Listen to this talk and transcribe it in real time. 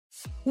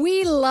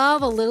We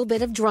love a little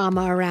bit of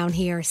drama around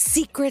here.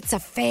 Secrets,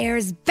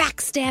 affairs,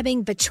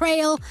 backstabbing,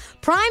 betrayal.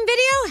 Prime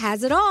Video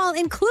has it all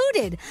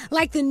included.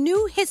 Like the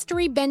new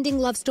history-bending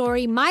love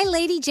story, My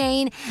Lady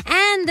Jane,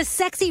 and the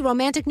sexy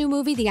romantic new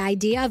movie, The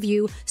Idea of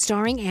You,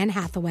 starring Anne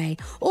Hathaway.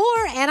 Or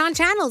add-on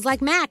channels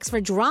like Max for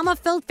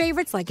drama-filled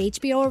favorites like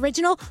HBO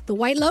original, The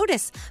White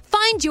Lotus.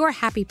 Find your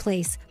happy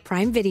place.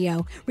 Prime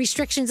Video.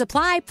 Restrictions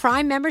apply.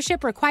 Prime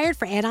membership required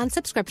for add-on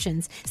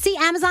subscriptions. See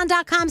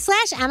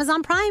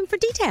Amazon.com/Amazon Prime for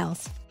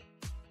details.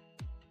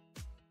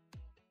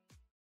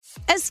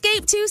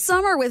 Escape to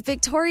summer with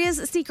Victoria's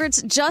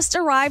Secret's just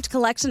arrived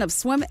collection of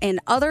swim and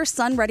other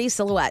sun-ready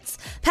silhouettes.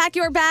 Pack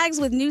your bags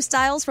with new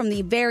styles from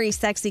the Very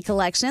Sexy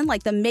collection,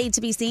 like the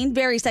made-to-be-seen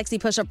Very Sexy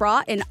push-up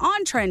bra in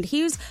on-trend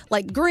hues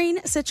like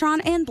green, citron,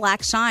 and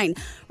black shine.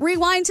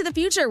 Rewind to the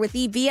future with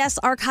the VS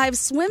Archive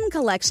Swim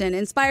collection,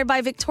 inspired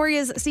by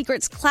Victoria's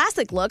Secret's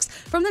classic looks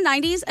from the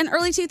 90s and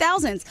early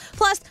 2000s.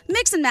 Plus,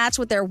 mix and match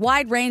with their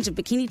wide range of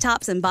bikini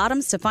tops and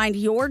bottoms to find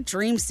your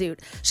dream suit.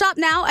 Shop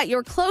now at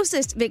your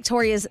closest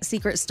Victoria's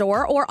Secret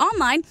store or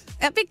online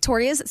at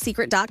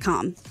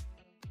victoriassecret.com.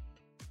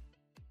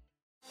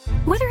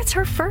 Whether it's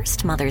her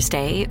first Mother's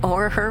Day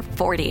or her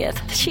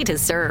 40th, she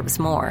deserves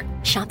more.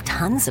 Shop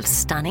tons of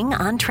stunning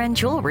on-trend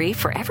jewelry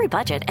for every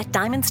budget at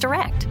Diamonds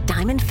Direct.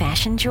 Diamond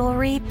fashion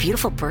jewelry,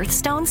 beautiful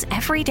birthstones,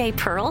 everyday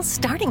pearls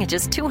starting at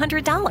just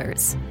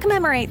 $200.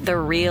 Commemorate the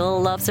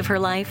real loves of her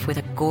life with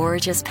a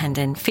gorgeous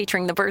pendant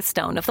featuring the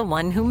birthstone of the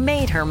one who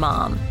made her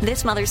mom.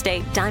 This Mother's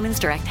Day, Diamonds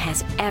Direct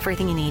has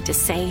everything you need to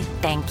say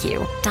thank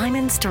you.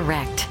 Diamonds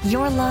Direct.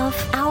 Your love,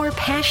 our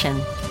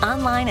passion.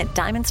 Online at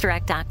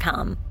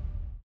diamondsdirect.com.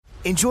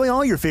 Enjoy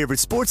all your favorite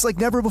sports like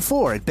never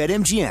before at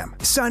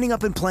BetMGM. Signing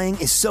up and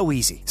playing is so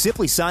easy.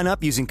 Simply sign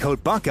up using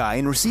code Buckeye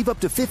and receive up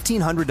to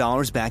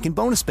 $1,500 back in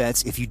bonus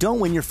bets if you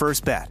don't win your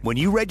first bet. When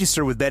you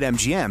register with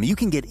BetMGM, you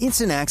can get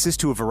instant access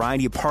to a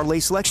variety of parlay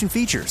selection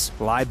features,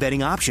 live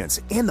betting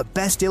options, and the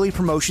best daily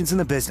promotions in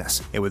the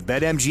business. And with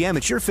BetMGM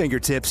at your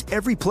fingertips,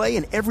 every play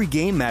and every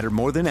game matter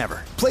more than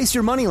ever. Place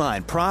your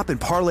moneyline, prop,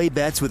 and parlay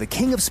bets with the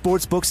king of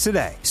sportsbooks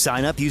today.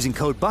 Sign up using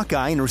code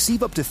Buckeye and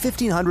receive up to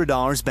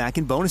 $1,500 back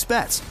in bonus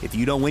bets if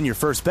you don't win your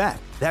first bet.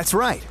 That's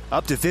right,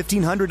 up to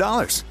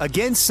 $1,500.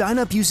 Again, sign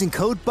up using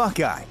code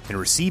Buckeye and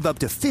receive up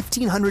to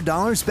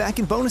 $1,500 back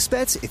in bonus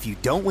bets if you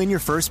don't win your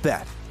first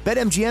bet.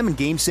 BetMGM and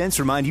GameSense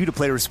remind you to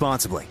play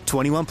responsibly.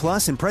 21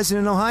 plus and present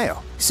in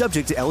Ohio.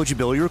 Subject to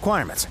eligibility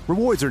requirements.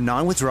 Rewards are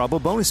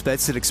non-withdrawable bonus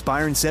bets that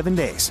expire in 7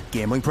 days.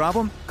 Gambling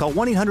problem? Call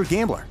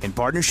 1-800-GAMBLER in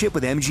partnership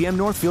with MGM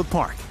Northfield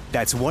Park.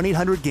 That's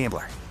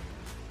 1-800-GAMBLER.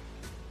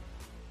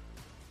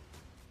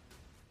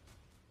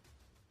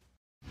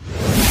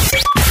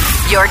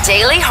 Your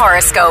daily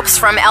horoscopes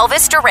from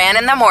Elvis Duran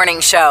in the Morning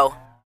Show.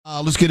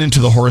 Let's get into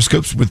the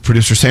horoscopes with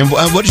producer Sam.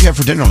 What did you have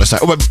for dinner last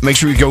night? Oh, make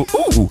sure you go,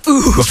 ooh,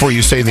 before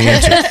you say the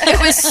answer.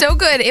 It was so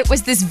good. It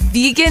was this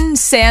vegan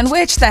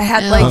sandwich that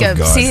had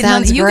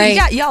Sounds great.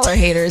 Y'all are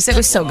haters. It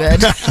was so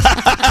good.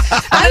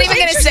 I'm not even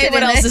going to say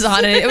what else is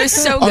on it. It was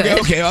so good.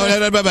 Okay.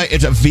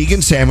 It's a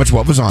vegan sandwich.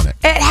 What was on it?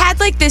 It had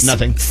like this...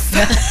 Nothing.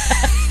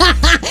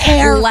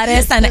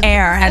 Lettuce and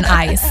air and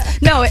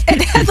ice. No,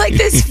 it had like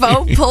this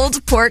faux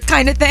pulled pork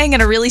kind of thing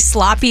and a really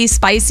sloppy,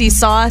 spicy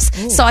sauce,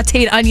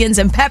 sauteed onions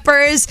and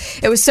peppers.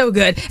 It was so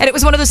good. And it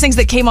was one of those things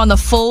that came on the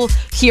full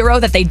hero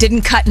that they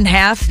didn't cut in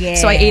half. Yeah.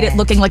 So I ate it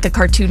looking like a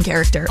cartoon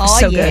character. It was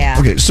so good.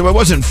 Okay, so it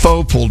wasn't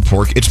faux pulled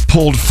pork. It's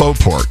pulled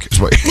faux pork. Is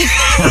what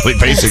really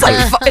basically.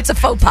 It's a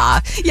faux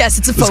pas. Yes,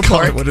 it's a faux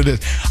pork. Call it what it is.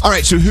 All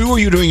right, so who are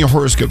you doing your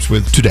horoscopes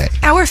with today?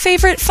 Our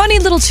favorite funny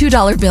little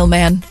 $2 bill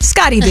man,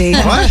 Scotty B.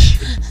 What?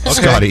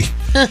 Scotty.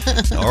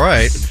 All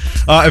right.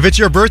 If it's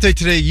your birthday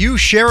today, you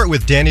share it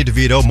with Danny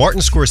DeVito,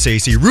 Martin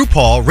Scorsese,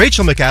 RuPaul,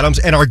 Rachel McAdams,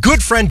 and our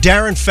good friend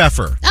Darren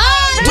Pfeffer.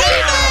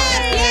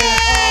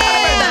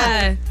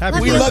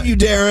 We love you,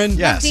 Darren.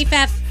 Yes.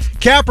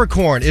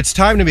 Capricorn, it's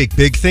time to make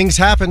big things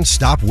happen.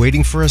 Stop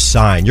waiting for a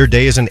sign. Your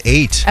day is an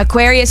 8.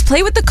 Aquarius,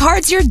 play with the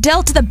cards you're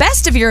dealt to the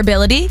best of your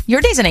ability.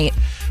 Your day's an 8.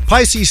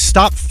 Pisces,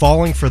 stop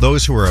falling for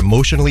those who are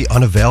emotionally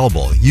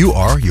unavailable. You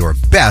are your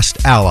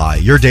best ally.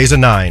 Your day's a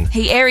 9.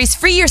 Hey, Aries,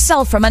 free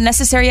yourself from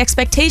unnecessary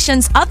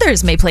expectations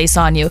others may place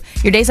on you.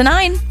 Your day's a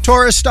 9.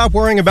 Taurus, stop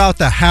worrying about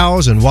the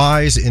hows and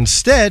whys.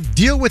 Instead,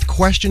 deal with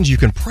questions you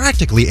can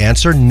practically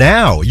answer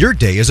now. Your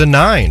day is a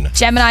 9.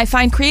 Gemini,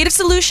 find creative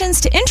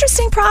solutions to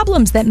interesting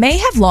problems that may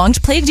have long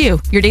plagued you.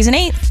 Your day's an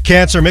 8.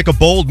 Cancer, make a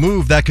bold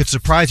move that could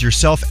surprise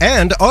yourself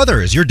and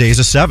others. Your day's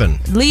a 7.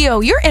 Leo,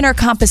 your inner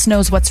compass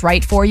knows what's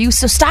right for you,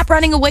 so stop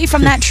running away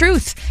from that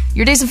truth.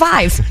 Your day's a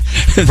 5.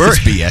 This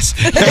BS.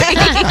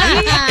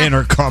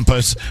 Inner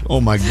compass. Oh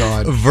my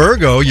God.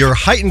 Virgo, your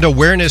heightened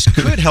awareness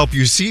could help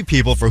you see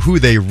people for who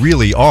they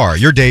really are.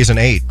 Your day's an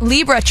 8.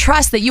 Libra,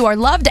 trust that you are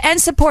loved and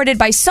supported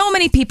by so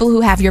many people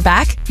who have your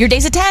back. Your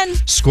day's a 10.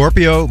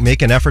 Scorpio,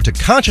 make an effort to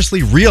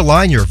consciously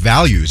realign your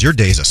values. Your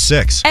day's a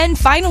 6. And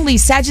finally,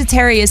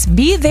 Sagittarius,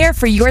 be there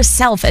for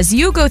yourself as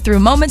you go through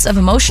moments of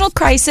emotional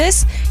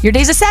crisis. Your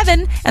day's a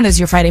 7. And those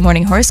are your Friday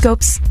morning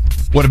horoscopes.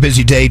 What a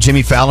busy day. today,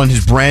 Jimmy Fallon,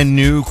 his brand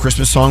new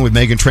Christmas song with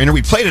Meghan Trainor.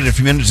 We played it a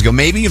few minutes ago.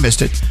 Maybe you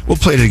missed it. We'll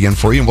play it again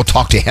for you, and we'll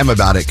talk to him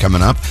about it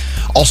coming up.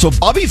 Also,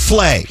 Bobby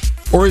Flay,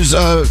 or as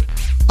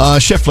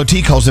Chef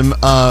Latte calls him,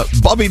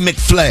 Bobby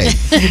McFlay,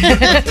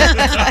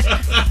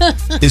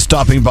 is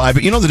stopping by.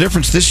 But you know the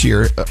difference this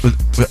year?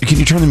 Can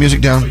you turn the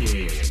music down?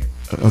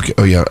 Okay.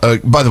 Oh, yeah.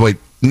 By the way,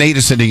 Nate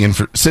is sitting in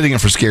for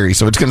Scary,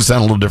 so it's going to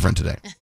sound a little different today.